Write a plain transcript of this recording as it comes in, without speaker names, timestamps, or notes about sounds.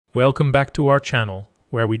Welcome back to our channel,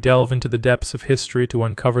 where we delve into the depths of history to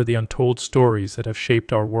uncover the untold stories that have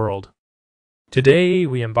shaped our world. Today,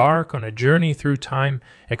 we embark on a journey through time,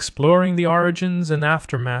 exploring the origins and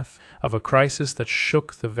aftermath of a crisis that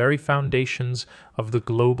shook the very foundations of the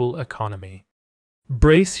global economy.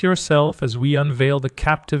 Brace yourself as we unveil the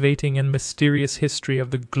captivating and mysterious history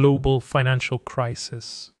of the global financial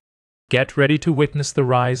crisis. Get ready to witness the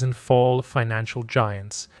rise and fall of financial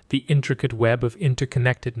giants, the intricate web of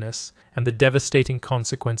interconnectedness, and the devastating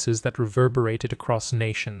consequences that reverberated across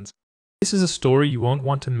nations. This is a story you won't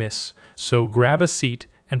want to miss, so grab a seat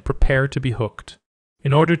and prepare to be hooked.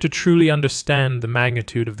 In order to truly understand the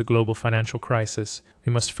magnitude of the global financial crisis,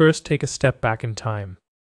 we must first take a step back in time.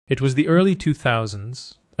 It was the early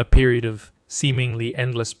 2000s, a period of seemingly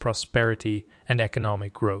endless prosperity and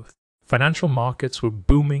economic growth. Financial markets were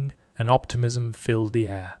booming, and optimism filled the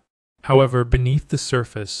air. However, beneath the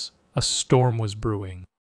surface, a storm was brewing.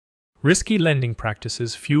 Risky lending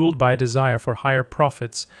practices, fueled by a desire for higher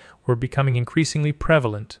profits, were becoming increasingly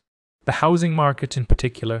prevalent. The housing market, in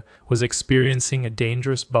particular, was experiencing a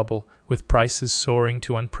dangerous bubble, with prices soaring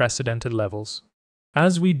to unprecedented levels.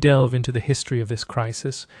 As we delve into the history of this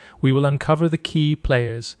crisis, we will uncover the key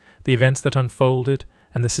players, the events that unfolded,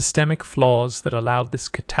 and the systemic flaws that allowed this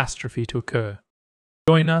catastrophe to occur.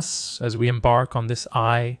 Join us as we embark on this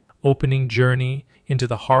eye-opening journey into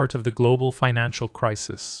the heart of the global financial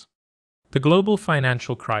crisis. The global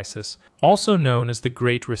financial crisis, also known as the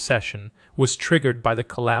Great Recession, was triggered by the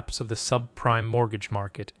collapse of the subprime mortgage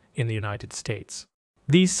market in the United States.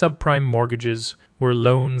 These subprime mortgages were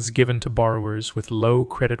loans given to borrowers with low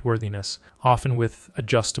creditworthiness, often with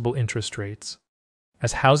adjustable interest rates.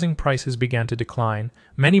 As housing prices began to decline,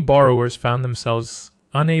 many borrowers found themselves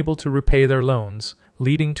unable to repay their loans,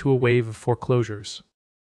 leading to a wave of foreclosures.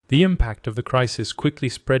 The impact of the crisis quickly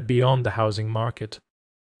spread beyond the housing market.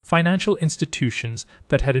 Financial institutions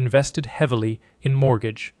that had invested heavily in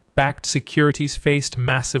mortgage-backed securities faced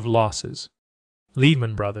massive losses.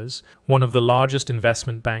 Lehman Brothers, one of the largest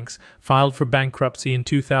investment banks, filed for bankruptcy in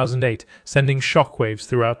 2008, sending shockwaves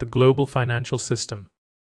throughout the global financial system.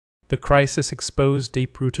 The crisis exposed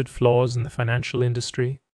deep-rooted flaws in the financial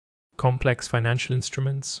industry. Complex financial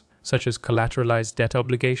instruments, such as collateralized debt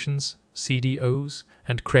obligations, CDOs,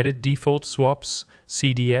 and credit default swaps,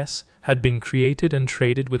 CDS, had been created and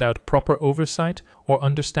traded without proper oversight or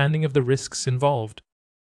understanding of the risks involved.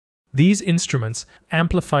 These instruments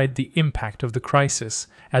amplified the impact of the crisis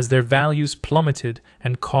as their values plummeted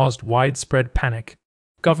and caused widespread panic.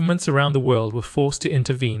 Governments around the world were forced to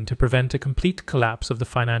intervene to prevent a complete collapse of the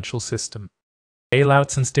financial system.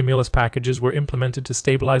 Bailouts and stimulus packages were implemented to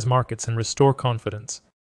stabilize markets and restore confidence.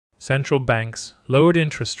 Central banks lowered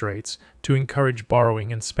interest rates to encourage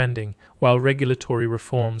borrowing and spending, while regulatory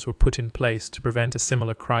reforms were put in place to prevent a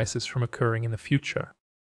similar crisis from occurring in the future.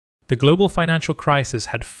 The global financial crisis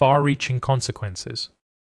had far-reaching consequences.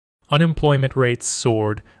 Unemployment rates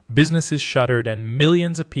soared, businesses shuttered, and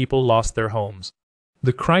millions of people lost their homes.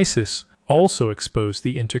 The crisis also exposed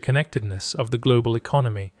the interconnectedness of the global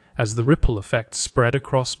economy, as the ripple effect spread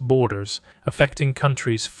across borders, affecting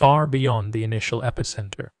countries far beyond the initial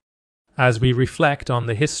epicenter. As we reflect on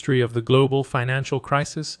the history of the global financial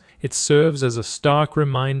crisis, it serves as a stark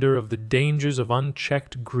reminder of the dangers of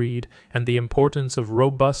unchecked greed and the importance of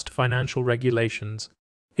robust financial regulations.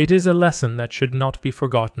 It is a lesson that should not be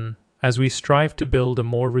forgotten as we strive to build a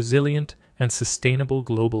more resilient and sustainable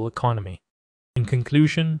global economy. In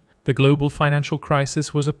conclusion, the global financial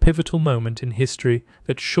crisis was a pivotal moment in history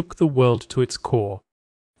that shook the world to its core.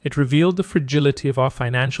 It revealed the fragility of our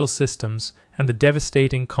financial systems and the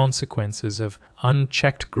devastating consequences of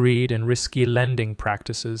unchecked greed and risky lending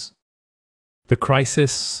practices. The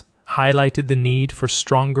crisis highlighted the need for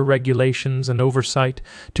stronger regulations and oversight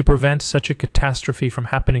to prevent such a catastrophe from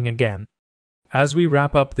happening again. As we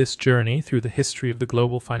wrap up this journey through the history of the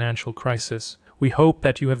global financial crisis, we hope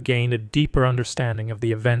that you have gained a deeper understanding of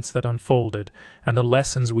the events that unfolded and the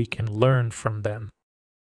lessons we can learn from them.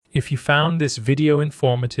 If you found this video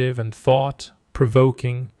informative and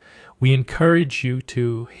thought-provoking, we encourage you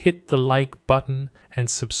to hit the like button and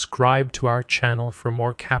subscribe to our channel for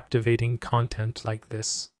more captivating content like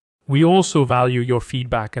this. We also value your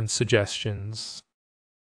feedback and suggestions.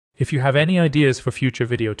 If you have any ideas for future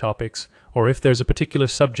video topics, or if there's a particular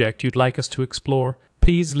subject you'd like us to explore,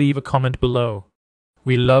 please leave a comment below.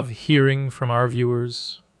 We love hearing from our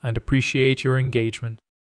viewers and appreciate your engagement.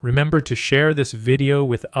 Remember to share this video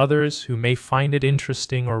with others who may find it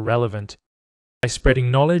interesting or relevant. By spreading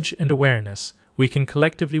knowledge and awareness, we can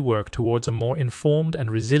collectively work towards a more informed and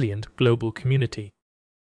resilient global community.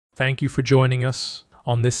 Thank you for joining us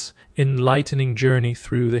on this enlightening journey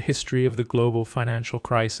through the history of the global financial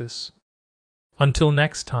crisis. Until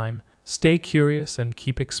next time, stay curious and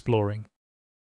keep exploring.